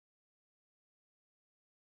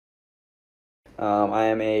I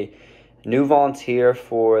am a new volunteer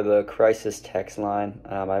for the crisis text line.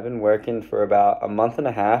 I've been working for about a month and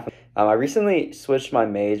a half. I recently switched my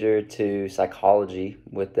major to psychology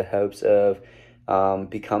with the hopes of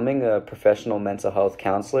becoming a professional mental health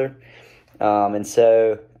counselor. And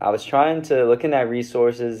so I was trying to looking at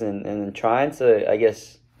resources and trying to, I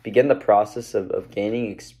guess, begin the process of gaining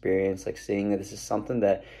experience, like seeing that this is something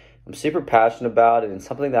that I'm super passionate about and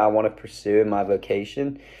something that I want to pursue in my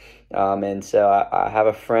vocation. And so I have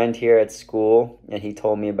a friend here at school, and he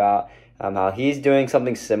told me about how he's doing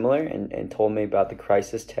something similar and told me about the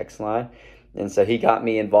crisis text line. And so he got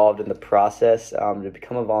me involved in the process to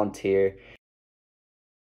become a volunteer.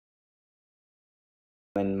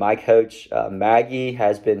 And my coach, Maggie,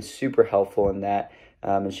 has been super helpful in that.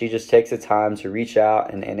 And she just takes the time to reach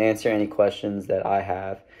out and answer any questions that I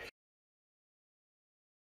have.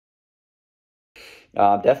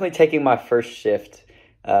 Definitely taking my first shift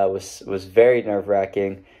was very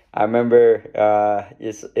nerve-wracking. I remember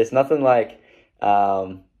it's nothing like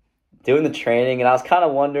doing the training, and I was kind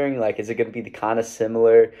of wondering, like, is it going to be the kind of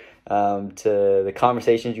similar to the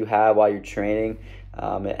conversations you have while you're training?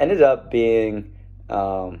 It ended up being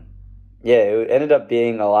it ended up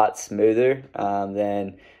being a lot smoother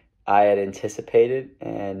than I had anticipated,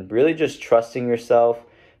 and really just trusting yourself,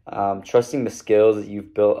 trusting the skills that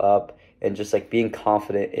you've built up, and just like being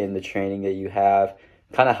confident in the training that you have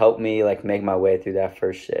kind of helped me like make my way through that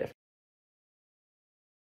first shift.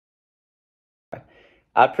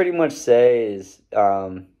 I'd pretty much say is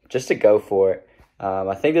just to go for it.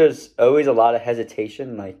 I think there's always a lot of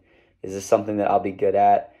hesitation, like, is this something that I'll be good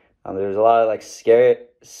at? There's a lot of like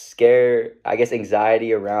scare, I guess,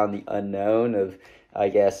 anxiety around the unknown of, I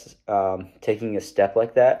guess, taking a step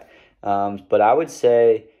like that. But I would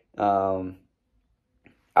say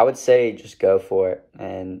just go for it,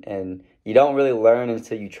 and you don't really learn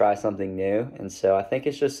until you try something new. And so I think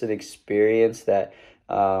it's just an experience that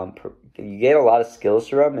you gain a lot of skills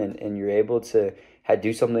from, and you're able to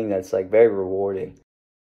do something that's like very rewarding.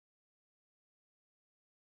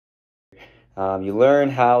 You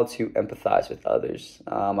learn how to empathize with others.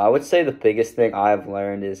 I would say the biggest thing I've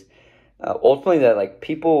learned is ultimately that like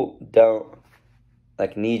people don't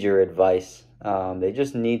like need your advice. They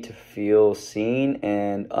just need to feel seen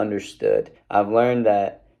and understood. I've learned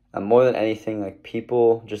that more than anything, like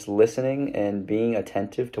people just listening and being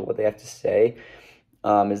attentive to what they have to say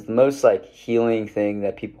is the most like healing thing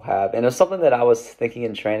that people have. And it was something that I was thinking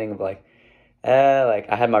in training of like I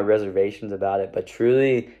had my reservations about it, but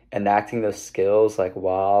truly enacting those skills like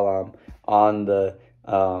while I'm on the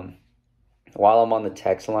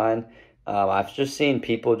text line, I've just seen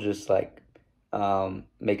people just like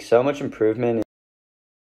make so much improvement.